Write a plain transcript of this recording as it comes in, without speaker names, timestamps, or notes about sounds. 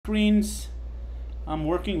screens. I'm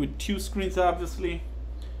working with 2 screens obviously,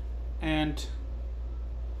 and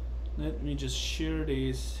let me just share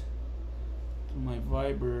this to my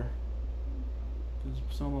Viber because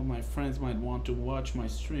some of my friends might want to watch my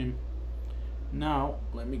stream. Now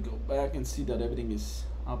let me go back and see that everything is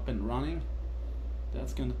up and running.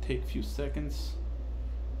 That's gonna take a few seconds,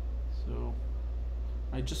 so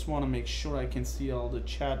I just want to make sure I can see all the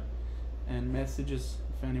chat and messages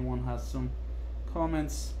if anyone has some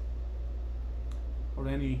comments or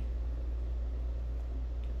any.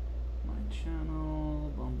 My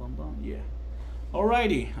channel, yeah.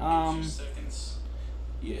 Alrighty.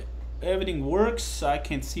 Yeah, everything works. I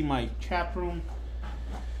can see my chat room.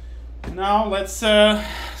 Now let's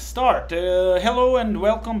start. Hello and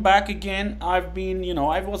welcome back again. I've been,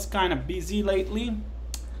 I was kind of busy lately,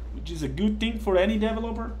 which is a good thing for any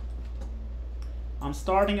developer. I'm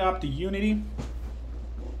starting up the Unity.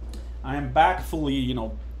 I am back fully,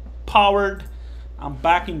 powered. I'm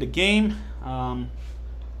back in the game to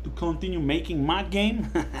continue making my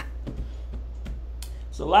game.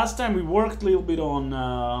 So last time we worked a little bit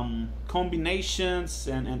on combinations,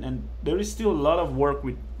 and there is still a lot of work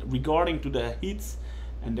regarding to the hits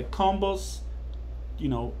and the combos,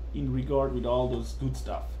 in regard with all those good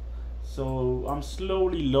stuff. So I'm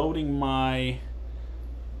slowly loading my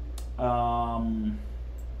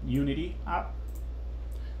Unity app.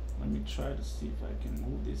 Let me try to see if I can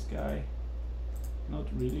move this guy. Not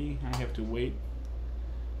really, I have to wait.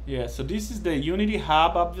 Yeah, so this is the Unity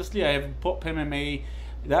hub. Obviously I have Pop MMA.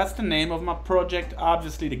 That's the name of my project.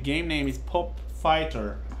 Obviously the game name is Pop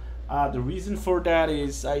Fighter. The reason for that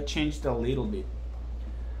is I changed a little bit.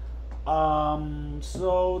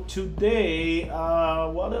 So today,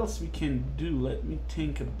 what else we can do? Let me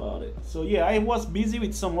think about it. So yeah, I was busy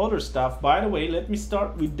with some other stuff. By the way, let me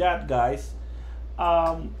start with that, guys.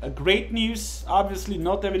 A great news. Obviously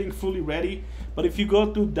not everything fully ready, but if you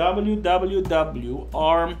go to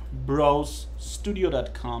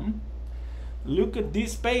www.armbrosstudio.com, look at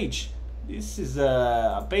this page. This is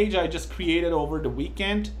a page I just created over the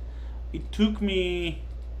weekend. It took me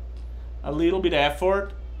a little bit of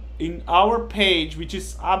effort. In our page, which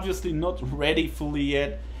is obviously not ready fully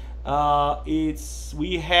yet,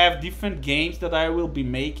 we have different games that I will be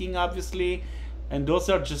making, obviously, and those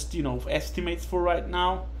are just estimates for right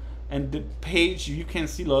now. And the page, you can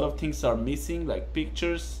see a lot of things are missing, like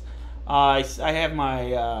pictures. I have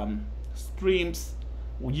my streams,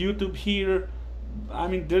 YouTube here. I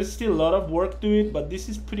mean, there's still a lot of work to it, but this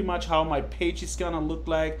is pretty much how my page is gonna look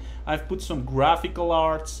like. I've put some graphical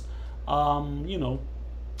arts, so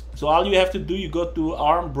all you have to do, you go to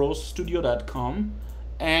armbrosstudio.com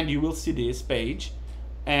and you will see this page.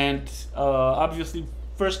 And obviously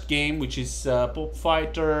first game, which is Pop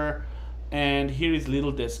Fighter, and here is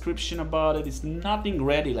little description about it. It's nothing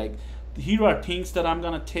ready, like here are things that I'm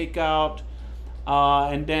gonna take out,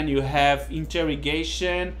 and then you have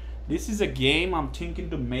interrogation. This is a game I'm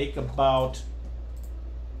thinking to make about.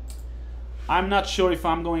 I'm not sure if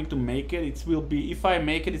I'm going to make it. It will be, if I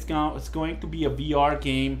make it, it's going to be a VR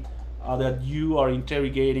game that you are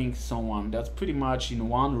interrogating someone. That's pretty much in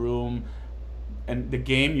one room, and the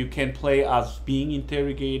game you can play as being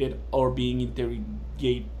interrogated or being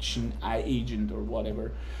interrogation agent or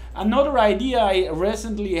whatever. Another idea I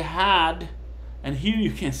recently had, and here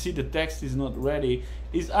you can see the text is not ready,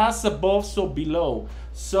 is as above so below.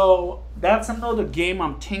 So that's another game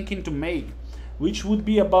I'm thinking to make, which would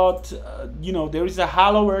be about, there is a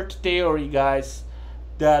Hollow Earth theory, guys,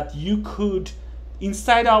 that you could,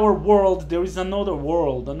 inside our world, there is another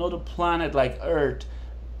world, another planet like Earth,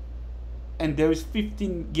 and there is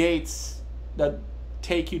 15 gates that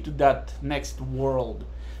take you to that next world.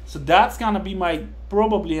 So that's gonna be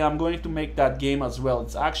probably I'm going to make that game as well.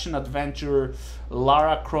 It's action adventure,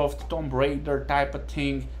 Lara Croft, Tomb Raider type of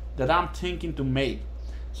thing that I'm thinking to make.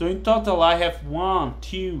 So in total I have 1,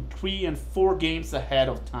 2, 3, and 4 games ahead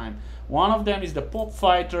of time. One of them is the Pop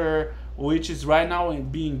Fighter, which is right now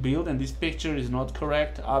being built, and this picture is not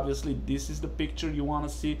correct. Obviously this is the picture you want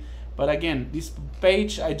to see, but again, this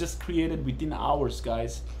page I just created within hours,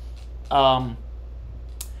 guys. So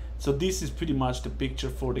this is pretty much the picture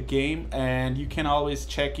for the game, and you can always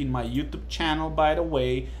check in my YouTube channel, by the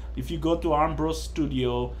way. If you go to Arm Bros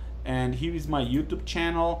Studio, and here is my YouTube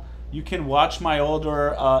channel, you can watch my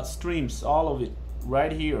older streams, all of it,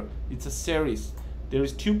 right here. It's a series. There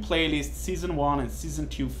is 2 playlists, season 1 and season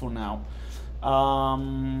 2 for now.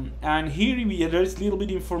 And here there is a little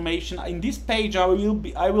bit information. In this page, I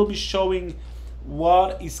will be showing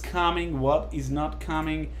what is coming, what is not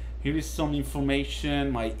coming. Here is some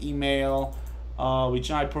information, my email, which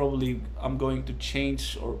I'm going to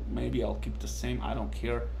change, or maybe I'll keep the same. I don't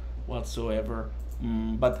care whatsoever.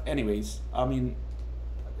 But anyways, I mean,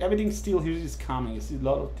 everything still here is coming. You see, a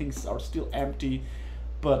lot of things are still empty,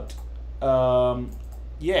 but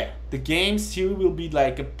yeah, the games here will be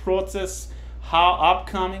like a process. How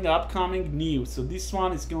upcoming new. So this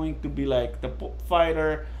one is going to be like the Pop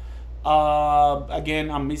Fighter.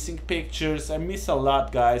 Again, I'm missing pictures. I miss a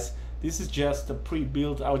lot, guys. This is just a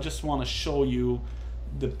pre-built. I just want to show you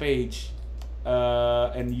the page,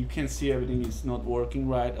 and you can see everything is not working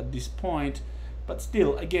right at this point. But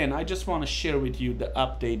still, again, I just want to share with you the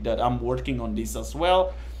update that I'm working on this as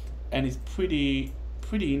well, and it's pretty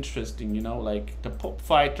interesting, you know, like the Pop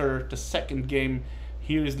Fighter, the second game.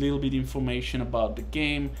 Here is a little bit information about the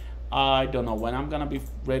game. I don't know when I'm gonna be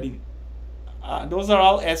ready. Those are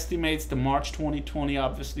all estimates. The March 2020,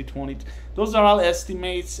 obviously 20. Those are all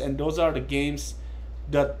estimates, and those are the games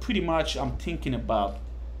that pretty much I'm thinking about.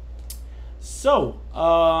 So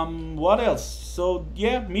what else? So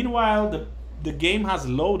yeah, meanwhile the game has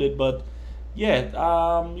loaded, but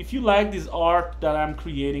yeah, if you like this art that I'm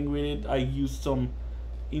creating with it, I used some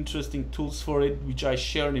interesting tools for it, which I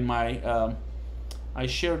shared in my I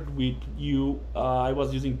shared with you. I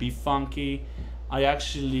was using BeFunky.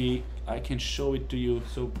 I can show it to you.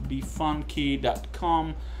 So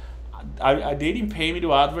befunky.com. They didn't pay me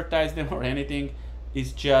to advertise them or anything.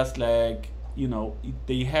 It's just like, you know,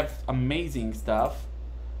 they have amazing stuff,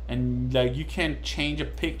 and like you can change a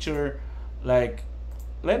picture. Like,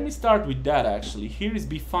 let me start with that actually. Here is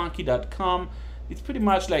befunky.com. It's pretty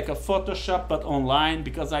much like a Photoshop but online,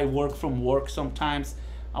 because I work from work sometimes.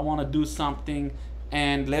 I want to do something,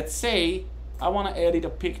 and let's say I want to edit a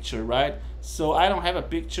picture, right? So I don't have a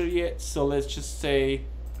picture yet, so let's just say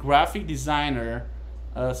graphic designer,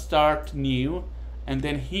 start new, and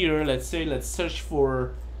then here let's search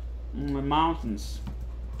for mountains.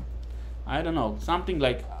 I don't know, something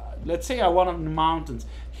like, let's say I want mountains.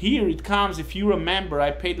 Here it comes, if you remember,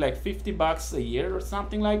 I paid like 50 bucks a year or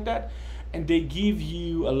something like that, and they give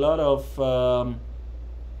you a lot of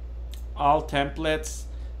all templates.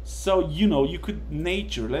 So, you know, you could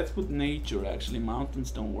nature, let's put nature. Actually, mountains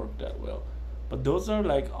don't work that well, but those are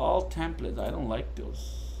like all templates. I don't like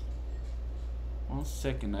those. 1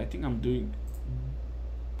 second, I think I'm doing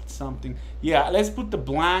something. Yeah, let's put the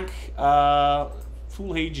blank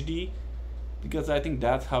full HD, because I think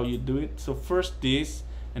that's how you do it. So first this,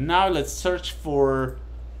 and now let's search for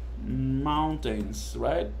mountains,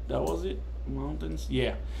 right? That was it, mountains.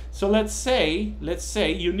 Yeah. So let's say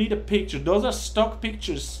you need a picture. Those are stock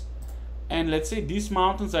pictures, and let's say these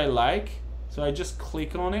mountains I like, so I just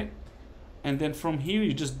click on it, and then from here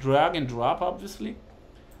you just drag and drop, obviously,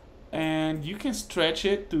 and you can stretch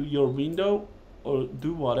it to your window or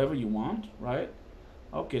do whatever you want, right?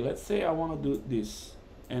 Okay, let's say I want to do this,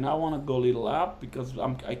 and I want to go a little up because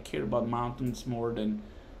I care about mountains more than.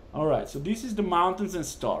 All right, so this is the mountains and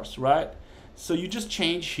stars, right? So you just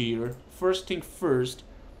change here. First thing first,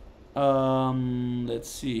 let's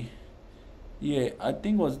see. Yeah, I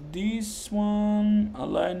think was this one,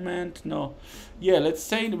 alignment. No, yeah, let's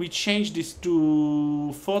say we change this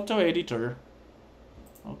to photo editor.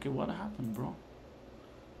 Okay, what happened, bro?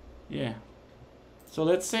 Yeah, so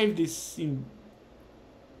let's save this in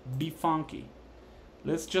BeFunky.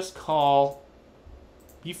 Let's just call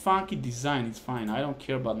BeFunky design. It's fine, I don't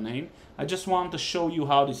care about name. I just want to show you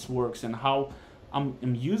how this works and how I'm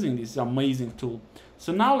using this amazing tool.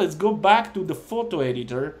 So now let's go back to the photo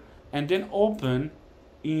editor, and then open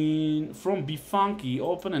from BeFunky,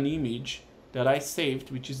 open an image that I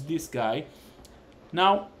saved, which is this guy.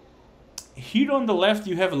 Now here on the left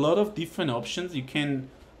you have a lot of different options. You can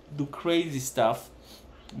do crazy stuff,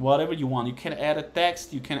 whatever you want. You can add a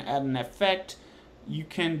text, you can add an effect, you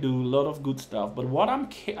can do a lot of good stuff. But what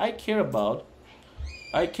I care about,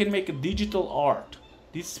 I can make a digital art.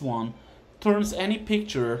 This one turns any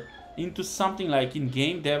picture into something like in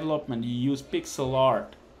game development you use pixel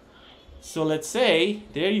art. So let's say,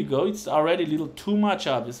 there you go, it's already a little too much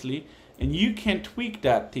obviously, and you can tweak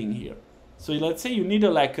that thing here. So let's say you need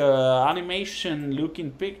like a animation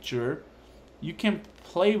looking picture, you can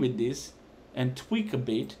play with this and tweak a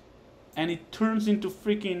bit, and it turns into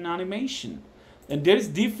freaking animation. And there's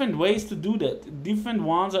different ways to do that. Different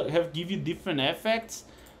ones give you different effects,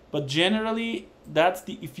 but generally that's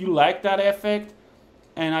if you like that effect.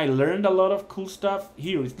 And I learned a lot of cool stuff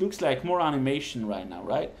here. It looks like more animation right now,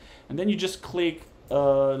 right? And then you just click,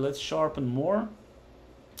 let's sharpen more.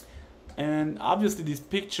 And obviously this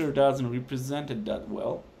picture doesn't represent it that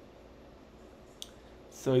well.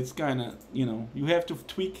 So it's kind of, you know, you have to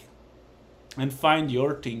tweak and find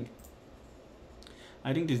your thing.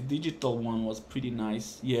 I think this digital one was pretty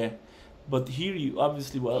nice, yeah. But here you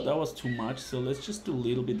obviously, well, that was too much, so let's just do a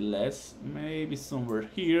little bit less, maybe somewhere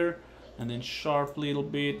here, and then sharp little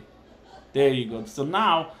bit. There you go. So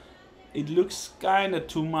now it looks kind of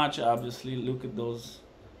too much, obviously. Look at those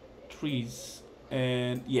trees,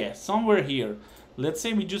 and yeah, somewhere here. Let's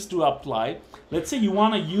say we just do apply. Let's say you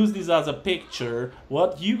want to use this as a picture.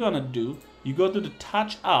 What you gonna do, you go to the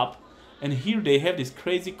touch up, and here they have this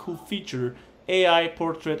crazy cool feature, AI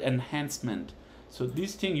portrait enhancement. So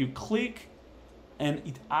this thing you click, and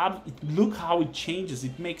it look how it changes.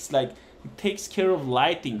 It makes like, it takes care of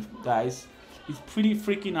lighting, guys. It's pretty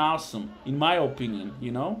freaking awesome, in my opinion.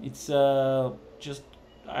 You know, it's just,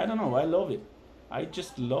 I don't know, I love it. I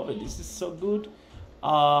just love it. This is so good.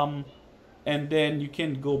 And then you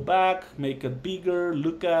can go back, make it bigger,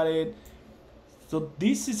 look at it. So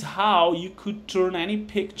this is how you could turn any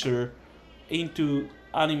picture into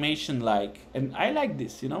animation like, and I like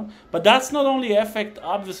this, you know. But that's not only effect,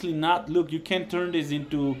 obviously not. Look, you can turn this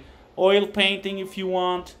into oil painting if you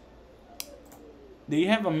want. They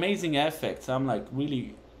have amazing effects. I'm like,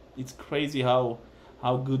 really, it's crazy how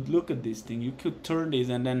good. Look at this thing. You could turn this,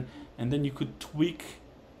 and then you could tweak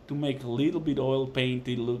to make a little bit oil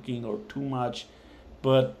painted looking or too much.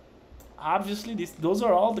 But obviously those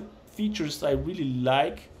are all the features I really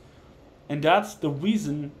like, and that's the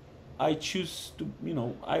reason I choose to, you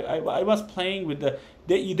know, I was playing with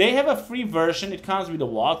they have a free version. It comes with a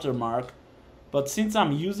watermark, but since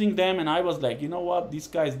I'm using them, and I was like, you know what, these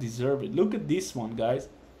guys deserve it. Look at this one, guys.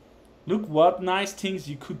 Look what nice things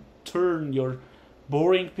you could turn your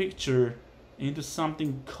boring picture into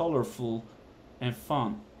something colorful and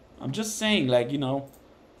fun. I'm just saying, like, you know,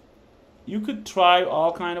 you could try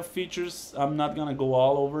all kind of features. I'm not gonna go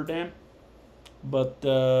all over them, but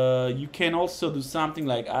you can also do something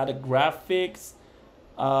like add a graphics.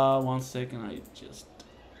 1 second, I just,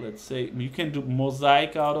 let's say you can do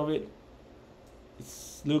mosaic out of it.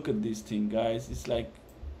 Look at this thing, guys. It's like,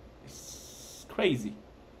 it's crazy.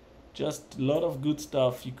 Just a lot of good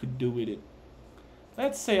stuff you could do with it.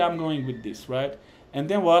 Let's say I'm going with this, right? And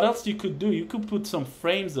then what else you could do? You could put some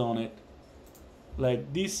frames on it,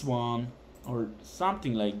 like this one, or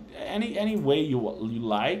something like any way you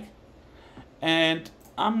like. And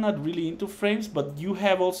I'm not really into frames, but you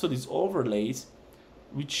have also these overlays,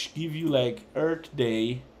 which give you like Earth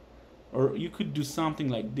Day, or you could do something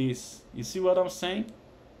like this. You see what I'm saying?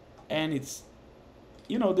 And it's,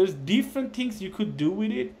 you know, there's different things you could do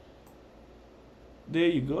with it. There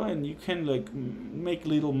you go, and you can like make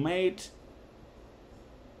little mate,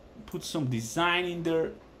 put some design in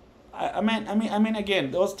there. I mean,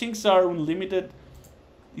 again, those things are unlimited.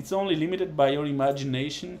 It's only limited by your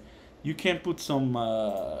imagination. You can put some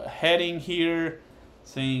heading here,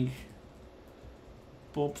 saying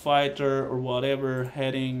Pop Fighter or whatever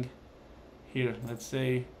heading. Here, let's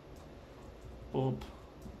say Pop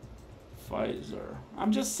Fighter.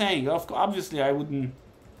 I'm just saying. Obviously, I wouldn't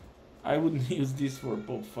use this for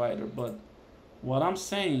Pop Fighter, but what I'm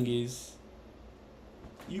saying is,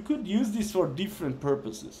 you could use this for different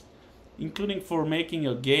purposes, including for making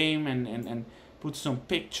a game and put some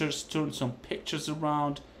pictures, turn some pictures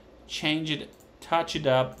around, change it, touch it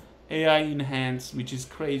up, AI enhance, which is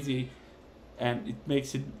crazy, and it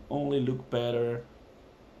makes it only look better.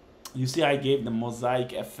 You see, I gave the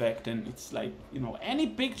mosaic effect, and it's like, you know, any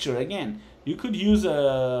picture. Again, you could use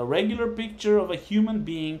a regular picture of a human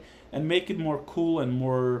being and make it more cool and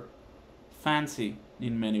more fancy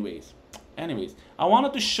in many ways. Anyways, I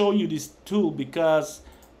wanted to show you this tool because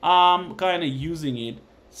I'm kind of using it.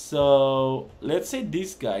 So let's say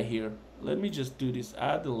this guy here. Let me just do this,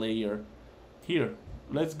 add the layer. Here,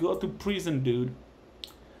 let's go to prison dude.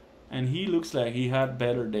 And he looks like he had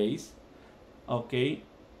better days. Okay,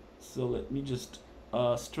 so let me just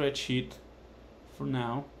stretch it for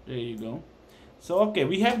now. There you go. So okay,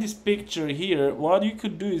 we have this picture here. What you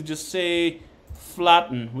could do is just say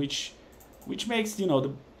flatten, which makes, you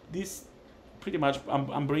know, this pretty much,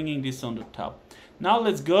 I'm bringing this on the top. Now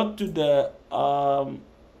let's go to the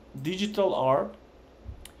digital art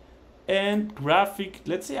and graphic.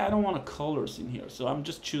 Let's say I don't want colors in here, so I'm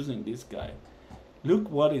just choosing this guy. Look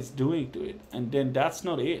what it's doing to it. And then that's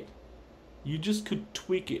not it. You just could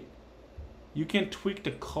tweak it. You can tweak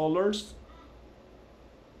the colors,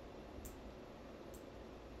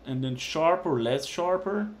 and then sharp or less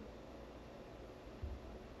sharper,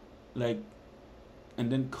 like,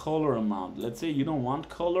 and then color amount. Let's say you don't want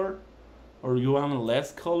color, or you want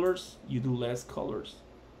less colors, you do less colors.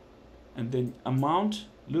 And then amount,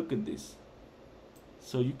 look at this.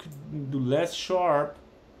 So you could do less sharp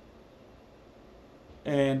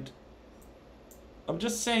and I'm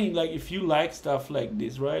just saying, like, if you like stuff like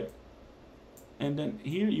this, right? And then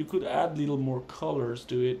here you could add little more colors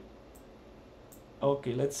to it.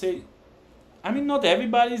 Okay, let's say, I mean, not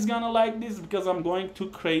everybody's gonna like this because I'm going too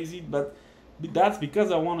crazy, but that's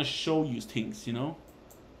because I want to show you things, you know.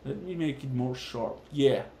 Let me make it more sharp.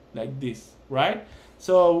 Yeah, like this, right?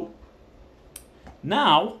 So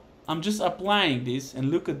now I'm just applying this, and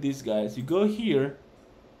look at this, guys. You go here,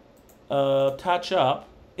 touch up,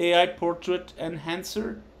 AI portrait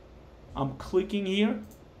enhancer. I'm clicking here,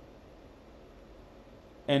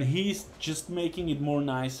 and he's just making it more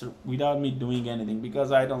nicer without me doing anything,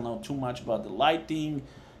 because I don't know too much about the lighting,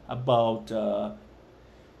 about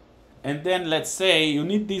and then let's say you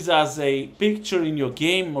need this as a picture in your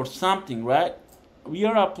game or something, right? We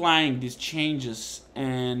are applying these changes,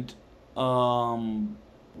 and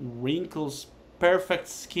wrinkles, perfect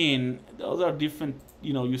skin, those are different,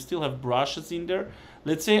 you know, you still have brushes in there.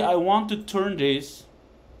 Let's say I want to turn this,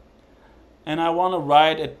 and I want to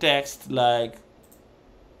write a text like,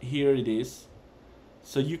 here it is.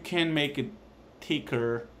 So you can make it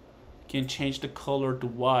thicker, you can change the color to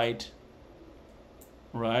white,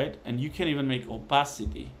 right? And you can even make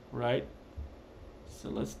opacity, right? So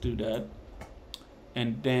let's do that.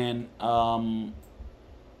 And then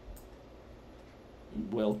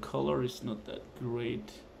well, color is not that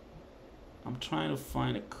great. I'm trying to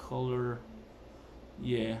find a color.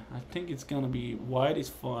 Yeah, I think it's gonna be white is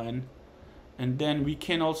fine. And then we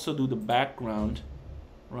can also do the background,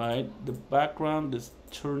 right? The background, just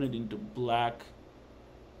turn it into black.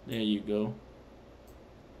 There you go.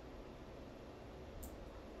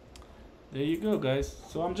 There you go, guys.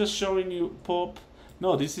 So I'm just showing you pop.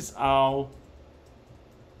 No, this is authority.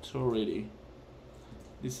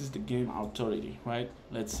 This is the game authority, right?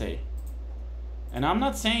 Let's say. And I'm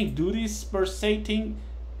not saying do this per se thing.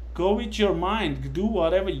 Go with your mind. Do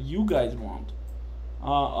whatever you guys want.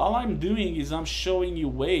 All I'm doing is I'm showing you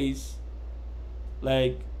ways,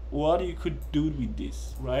 like what you could do with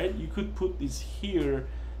this, right? You could put this here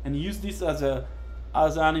and use this as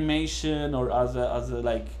animation, or as a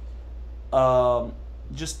like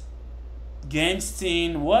just game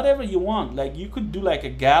scene, whatever you want. Like you could do like a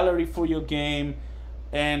gallery for your game,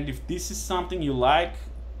 and if this is something you like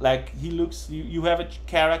he looks, you have a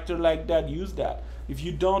character like that, use that. If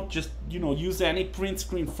you don't, just, you know, use any print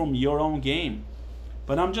screen from your own game.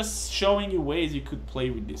 But I'm just showing you ways you could play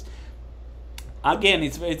with this. Again,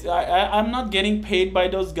 I'm not getting paid by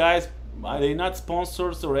those guys. They're not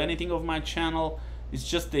sponsors or anything of my channel. It's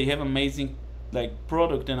just they have amazing like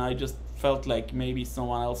product, and I just felt like maybe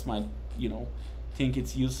someone else might, you know, think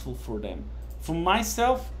it's useful for them. For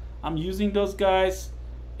myself, I'm using those guys,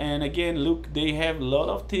 and again, look, they have a lot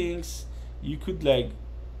of things you could, like,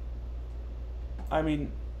 I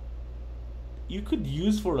mean, you could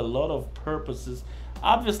use for a lot of purposes.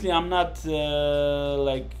 Obviously, I'm not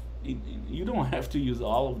like, you don't have to use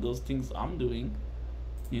all of those things I'm doing,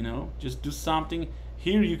 you know. Just do something.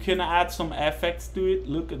 Here you can add some effects to it.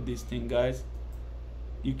 Look at this thing, guys.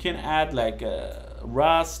 You can add like a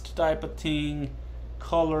rust type of thing,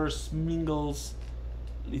 colors, mingles.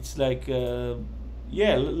 It's like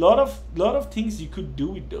yeah, a lot of things you could do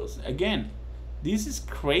with those. Again, this is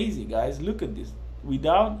crazy, guys. Look at this.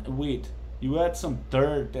 Without weight, you add some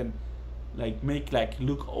dirt and like make like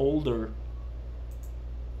look older,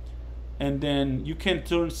 and then you can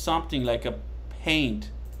turn something like a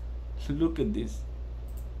paint. Look at this.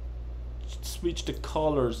 Switch the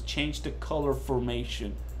colors, change the color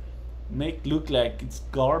formation, make look like it's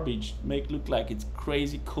garbage, make look like it's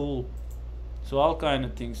crazy cool. So all kind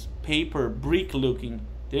of things. Paper, brick looking.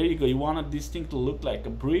 There you go. You wanted this thing to look like a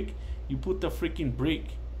brick, you put the freaking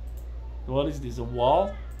brick. What is this, a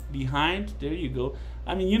wall behind? There you go.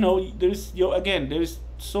 I mean, you know, there's, again, there's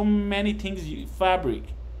so many things. Fabric,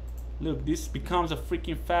 look, this becomes a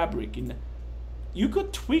freaking fabric. You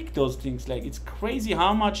could tweak those things. Like, it's crazy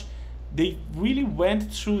how much they really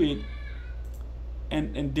went through it,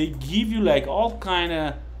 and they give you like all kind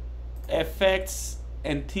of effects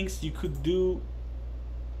and things you could do.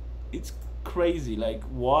 It's crazy, like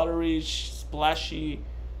waterish, splashy,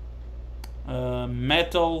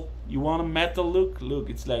 metal. You want a metal look,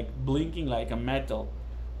 it's like blinking like a metal.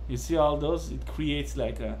 You see all those? It creates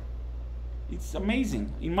like a, it's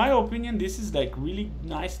amazing. In my opinion, this is like really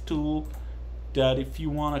nice tool that if you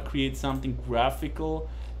want to create something graphical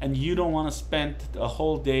and you don't want to spend a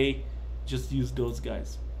whole day, just use those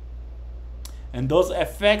guys. And those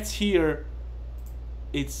effects here,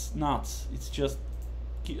 it's nuts. It's just,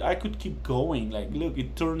 I could keep going. Like, look,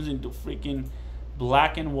 it turns into freaking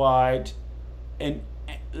black and white, and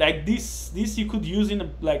like this you could use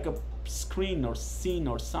in like a screen or scene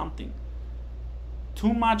or something.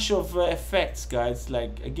 too much of effects, guys.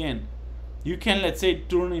 Like, again, you can, let's say,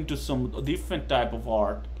 turn into some different type of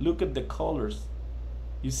art. Look at the colors.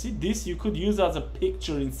 You see this? You could use as a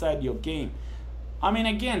picture inside your game. I mean,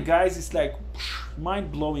 again, guys, it's like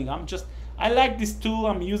mind-blowing. I like this tool.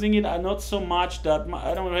 I'm using it. Not so much that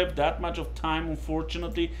I don't have that much of time,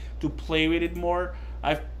 unfortunately, to play with it more.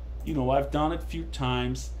 I've done it a few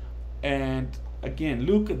times, and again,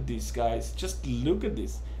 look at this, guys. Just look at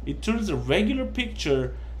this. It turns a regular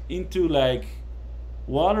picture into like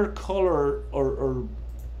watercolor, or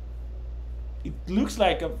it looks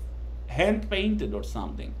like a hand painted or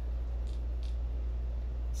something.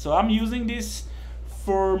 So I'm using this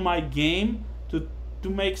for my game to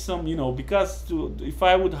make some, because if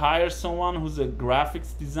I would hire someone who's a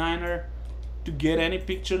graphics designer to get any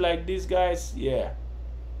picture like this, guys, yeah,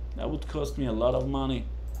 that would cost me a lot of money.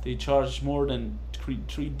 They charge more than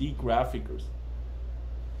 3D graphics.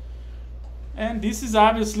 And this is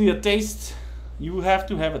obviously a taste. You have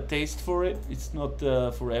to have a taste for it. It's not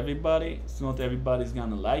for everybody. It's not everybody's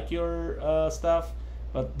gonna like your stuff.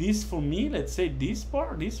 But this, for me, let's say this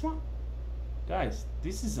one, guys,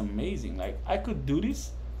 this is amazing. Like, I could do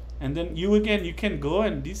this, and then you can go,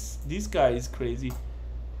 and this guy is crazy,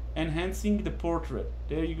 enhancing the portrait.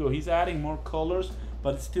 There you go. He's adding more colors,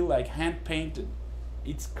 but it's still like hand painted.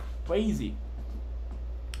 It's crazy.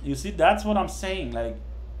 You see, that's what I'm saying. Like,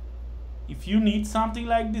 if you need something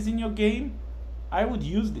like this in your game, I would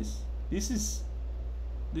use this. This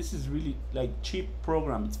is really like cheap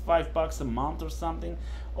program. It's $5 a month or something,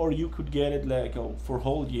 or you could get it like for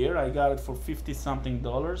whole year. I got it for $50-something,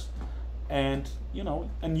 and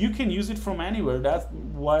and you can use it from anywhere. That's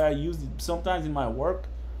why I use it sometimes in my work.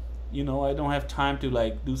 I don't have time to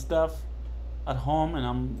like do stuff at home, and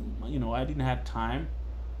I didn't have time.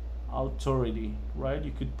 Authority, right?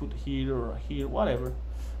 You could put here or here, whatever.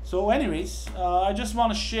 So anyways, I just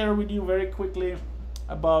want to share with you very quickly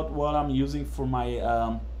about what I'm using for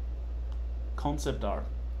my concept art.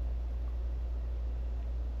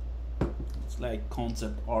 It's like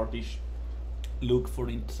concept artish look for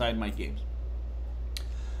inside my games.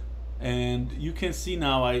 And you can see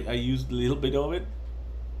now I used a little bit of it.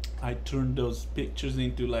 I turned those pictures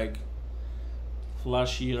into like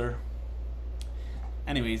flashier.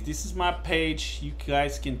 Anyways, this is my page. You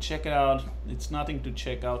guys can check it out. It's nothing to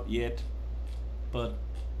check out yet, but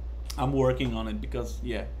I'm working on it because,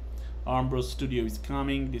 yeah, Armbros Studio is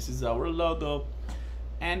coming. This is our logo,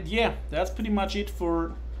 and yeah, that's pretty much it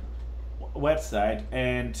for website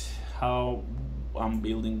and how I'm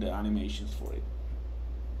building the animations for it.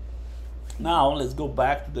 Now let's go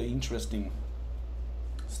back to the interesting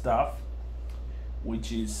stuff,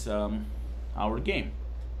 which is our game,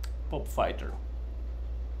 Pop Fighter.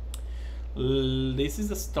 This is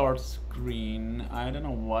the start screen. I don't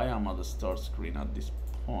know why I'm on the start screen at this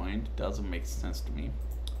point. Doesn't make sense to me.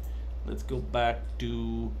 Let's go back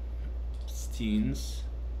to scenes.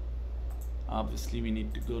 Obviously we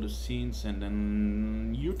need to go to scenes, and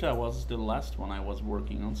then Utah was the last one I was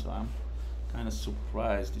working on, so I'm kind of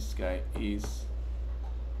surprised this guy is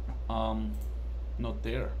not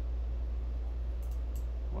there.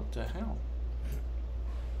 What the hell?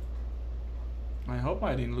 I hope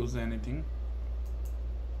I didn't lose anything.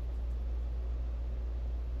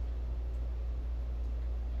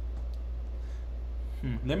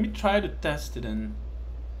 Let me try to test it and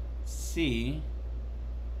see.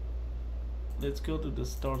 Let's go to the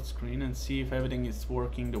start screen and see if everything is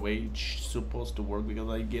working the way it's supposed to work, because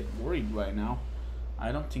I get worried right now.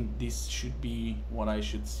 I don't think this should be what I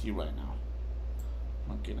should see right now.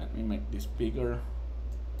 Okay, let me make this bigger.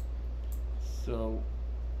 So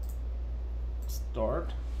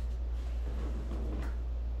start,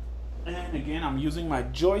 and again I'm using my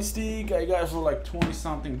joystick. I got it for like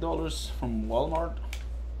 $20-something from Walmart.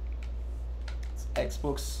 It's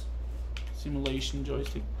Xbox simulation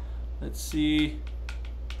joystick. Let's see.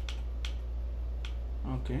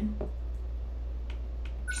 Okay,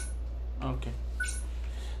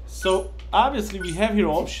 so obviously we have here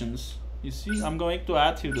options. You see, I'm going to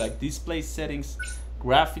add here like display settings,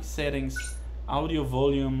 graphic settings, audio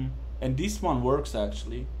volume. And this one works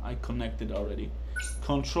actually. I connected already.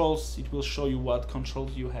 Controls, it will show you what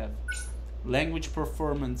controls you have. Language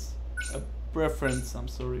performance, preference, I'm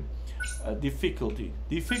sorry. Difficulty.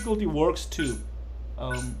 Difficulty works too.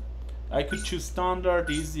 I could choose standard,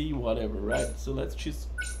 easy, whatever, right? So let's choose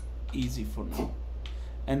easy for now.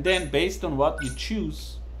 And then based on what you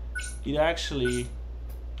choose, it actually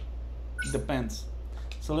depends.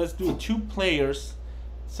 So let's do 2 players.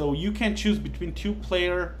 So you can choose between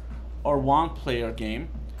 2-player or 1-player game,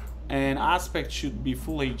 and aspect should be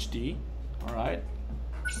full HD. All right,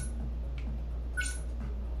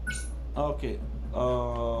 Okay,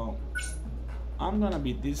 I'm gonna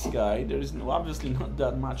be this guy. There is obviously not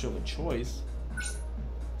that much of a choice,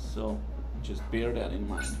 so just bear that in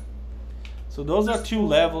mind. So those are 2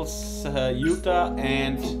 levels, Utah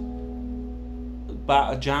and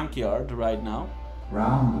Junkyard right now.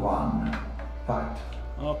 Round 1, fight.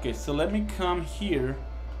 Okay, so let me come here.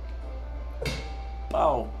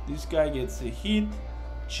 Wow, this guy gets a hit,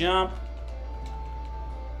 jump.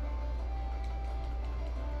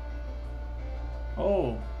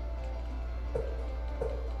 Oh.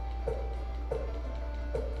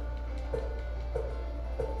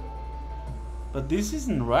 But this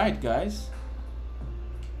isn't right, guys.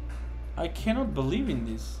 I cannot believe in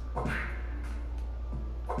this.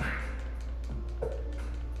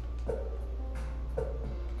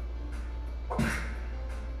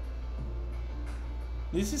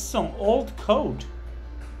 This is some old code.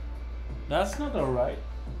 That's not alright.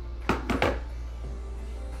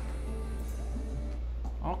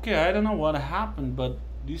 Okay, I don't know what happened, but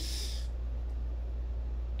this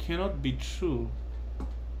cannot be true.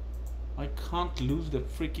 I can't lose the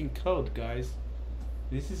freaking code, guys.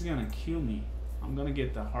 This is gonna kill me. I'm gonna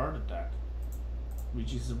get a heart attack.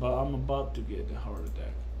 Which is I'm about to get a heart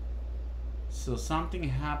attack. So something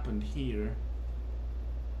happened here.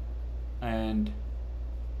 And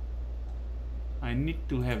I need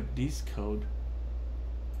to have this code.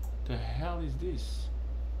 The hell is this?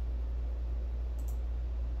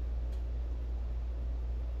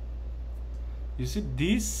 You see,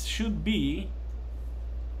 this should be...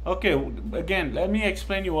 Okay, again, let me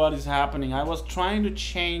explain you what is happening. I was trying to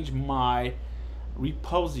change my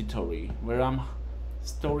repository where I'm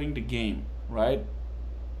storing the game, right?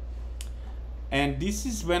 And this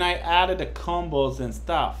is when I added the combos and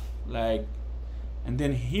stuff, like, and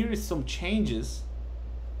then here is some changes.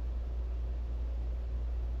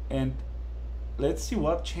 And let's see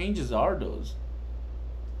what changes are those.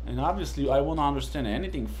 And obviously I won't understand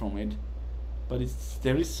anything from it, but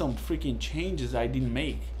there is some freaking changes I didn't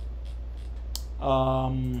make.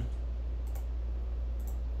 And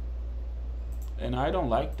I don't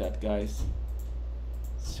like that, guys.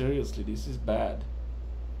 Seriously, this is bad.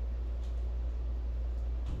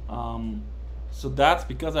 So that's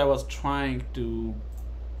because I was trying to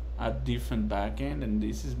add different backend, and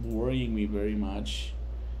this is worrying me very much.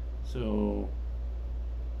 So,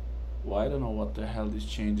 well, I don't know what the hell these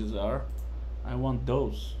changes are. I want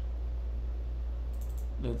those.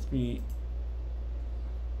 Let me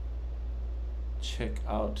check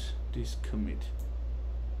out this commit.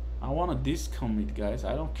 I want this commit, guys.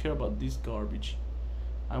 I don't care about this garbage.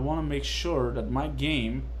 I want to make sure that my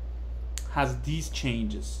game has these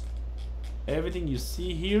changes. Everything you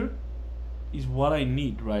see here is what I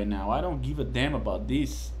need right now. I don't give a damn about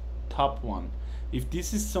this top one. If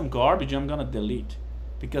this is some garbage, I'm gonna delete,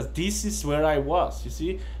 because this is where I was. You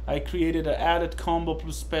see, I created an added combo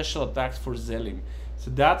plus special attacks for Zelim. So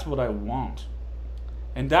that's what I want,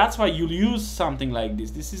 and that's why you'll use something like this.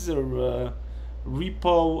 This is a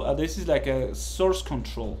repo. This is like a source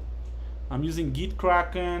control. I'm using Git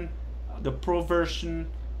Kraken, the pro version.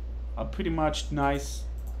 Pretty much nice.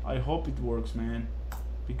 I hope it works, man,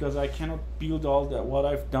 because I cannot build all that what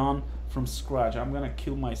I've done from scratch. I'm gonna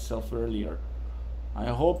kill myself earlier. I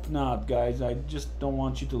hope not, guys. I just don't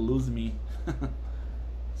want you to lose me.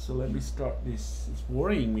 So let me start this. It's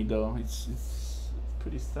worrying me though. It's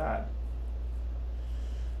pretty sad.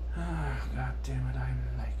 God damn it, I'm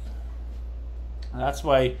like... That's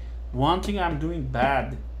why one thing I'm doing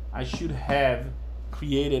bad, I should have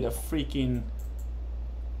created a freaking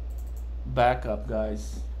backup,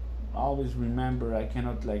 guys. Always remember, I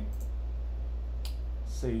cannot like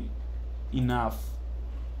say enough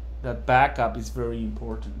that backup is very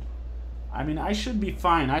important. I mean, I should be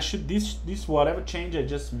fine. I should this whatever change I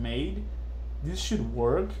just made, this should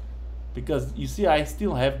work, because you see I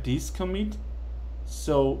still have this commit.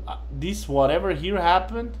 So this whatever here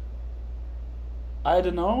happened, I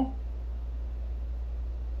don't know,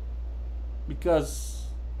 because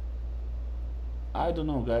I don't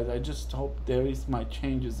know, guys. I just hope there is my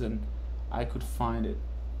changes and I could find it.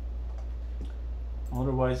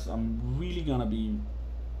 Otherwise I'm really gonna be...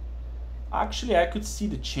 Actually, I could see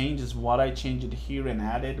the changes, what I changed here and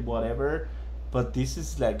added, whatever, but this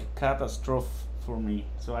is like a catastrophe for me.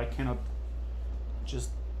 So I cannot...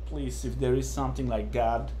 Just please, if there is something like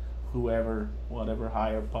God, whoever, whatever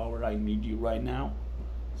higher power, I need you right now.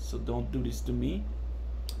 So don't do this to me.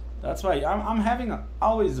 That's why I'm having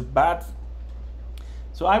always a bad...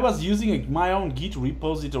 So I was using my own Git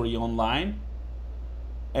repository online,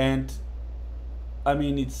 and I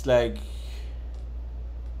mean, it's like...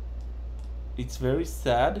 It's very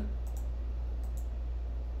sad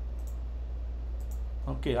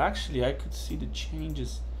Okay, actually I could see the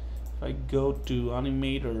changes if I go to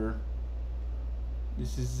animator.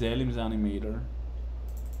 This is Zelim's animator,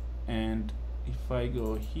 and if I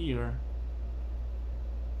go here,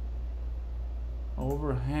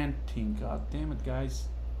 overhand thing, god damn it guys,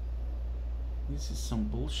 this is some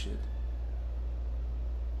bullshit.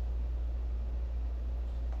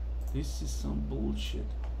 This is some bullshit.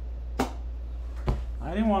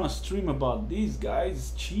 I didn't want to stream about these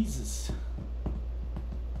guys, Jesus.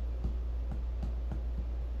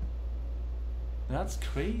 That's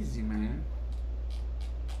crazy, man.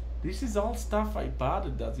 This is all stuff I bought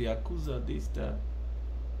it, that Yakuza, this, that.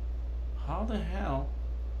 How the hell?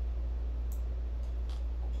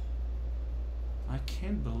 I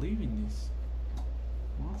can't believe in this.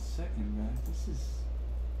 1 second, guys. This is...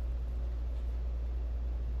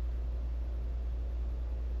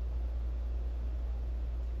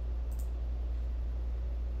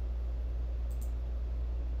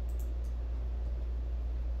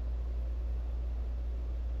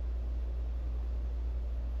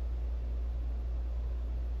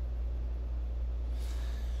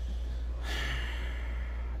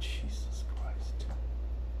 Jesus Christ.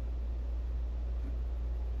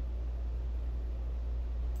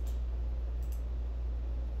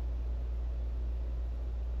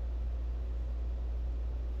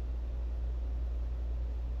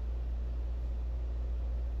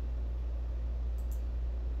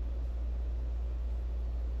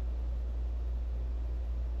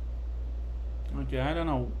 Okay, I don't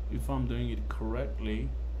know if I'm doing it correctly,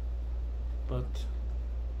 but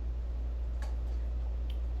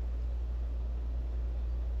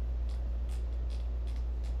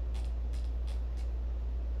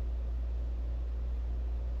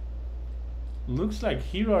looks like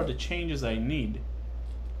here are the changes I need.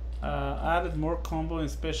 Added more combo and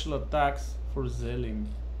special attacks for Zelim.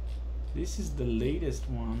 This is the latest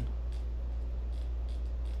one.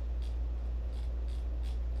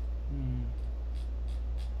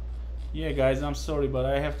 Yeah guys, I'm sorry, but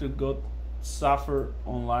I have to go suffer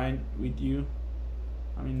online with you.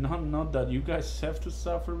 I mean, not that you guys have to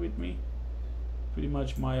suffer with me. Pretty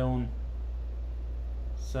much my own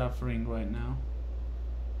suffering right now.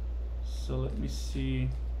 So let me see.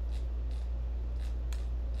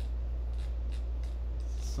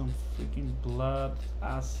 Some freaking blood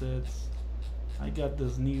assets. I got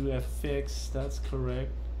this new FX, that's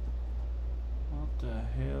correct. What the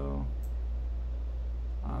hell?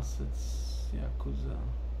 Assets, Yakuza.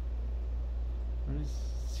 Where is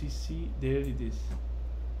CC? There it is.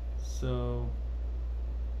 So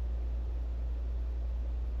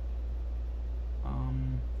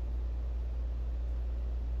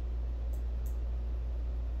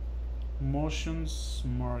motions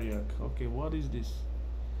Mariak. Okay, what is this?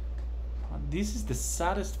 This is the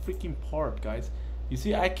saddest freaking part, guys. You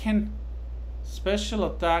see, I can special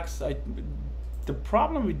attacks. The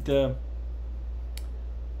problem with the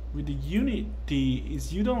Unity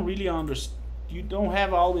is you don't really understand. You don't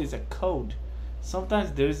have always a code.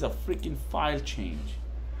 Sometimes there is a freaking file change,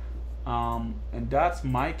 and that's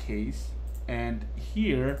my case. And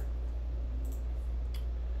here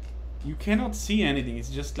you cannot see anything. It's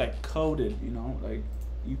just like coded, you know, like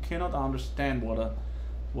you cannot understand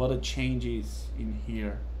what a change is in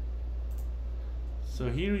here. So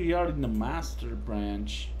here we are in the master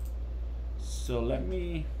branch. So let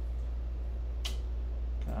me,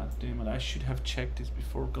 god damn it, I should have checked this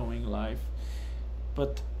before going live.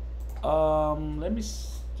 But let me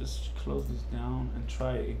just close this down and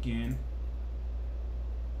try again.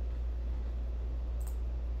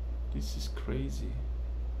 This is crazy,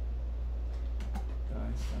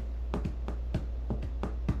 guys.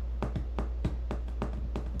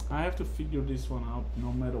 I have to figure this one out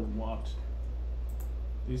no matter what.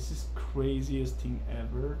 This is craziest thing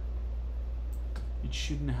ever. It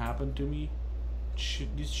shouldn't happen to me.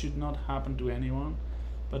 This should not happen to anyone.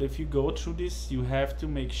 But if you go through this, you have to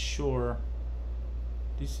make sure.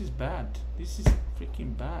 This is bad. This is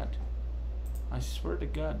freaking bad. I swear to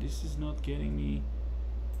God, this is not getting me.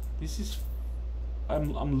 This is,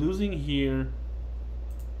 I'm losing here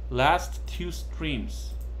last 2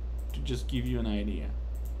 streams, to just give you an idea,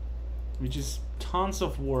 which is tons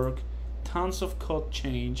of work, tons of code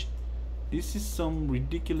change. This is some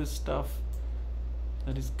ridiculous stuff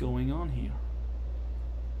that is going on here.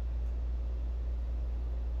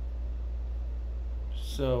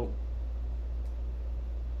 So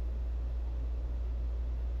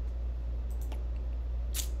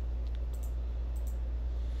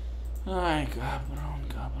ay, cabrón,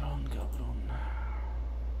 cabrón, cabrón.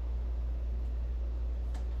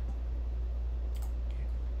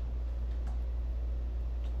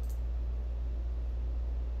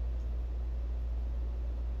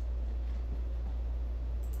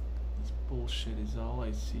 bullshit is all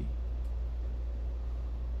I see.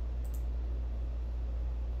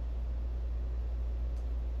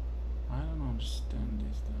 I don't understand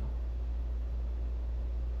this though.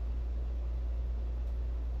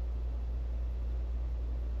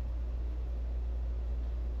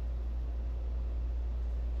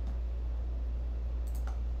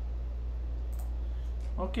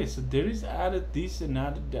 Okay, so there is added this and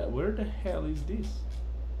added that. Where the hell is this?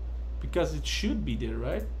 Because it should be there,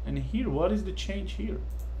 right? And here, what is the change here?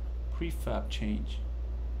 Prefab change.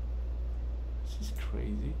 This is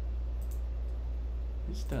crazy.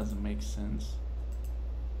 This doesn't make sense.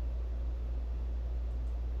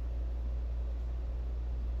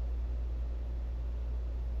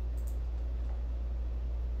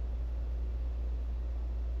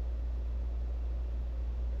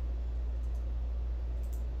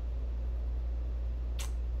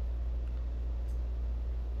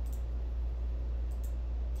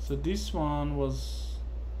 So this one was,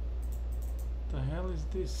 the hell is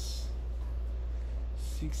this?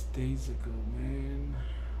 6 days ago, man.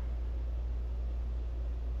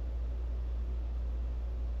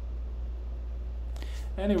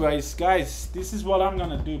 Anyways, guys, this is what I'm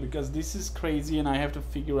gonna do because this is crazy and I have to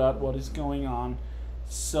figure out what is going on.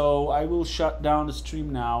 So I will shut down the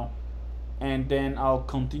stream now and then I'll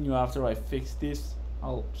continue after I fix this.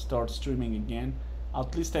 I'll start streaming again.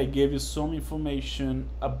 At least I gave you some information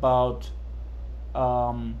about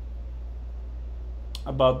the,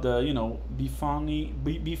 you know, be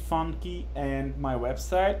funky and my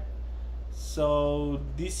website. So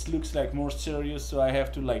this looks like more serious, so I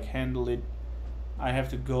have to like handle it. I have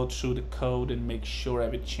to go through the code and make sure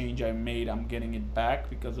every change I made I'm getting it back,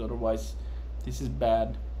 because otherwise this is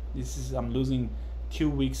bad. This is, I'm losing 2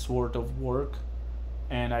 weeks worth of work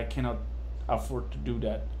and I cannot afford to do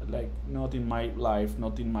that. Like, not in my life,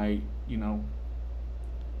 not in my, you know,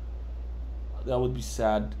 that would be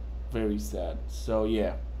sad, very sad. So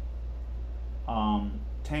yeah,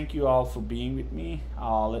 thank you all for being with me.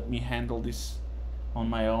 Let me handle this on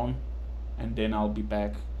my own and then I'll be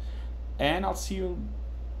back and I'll see you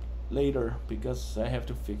later because I have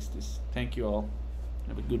to fix this. Thank you all,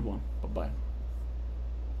 have a good one, bye bye.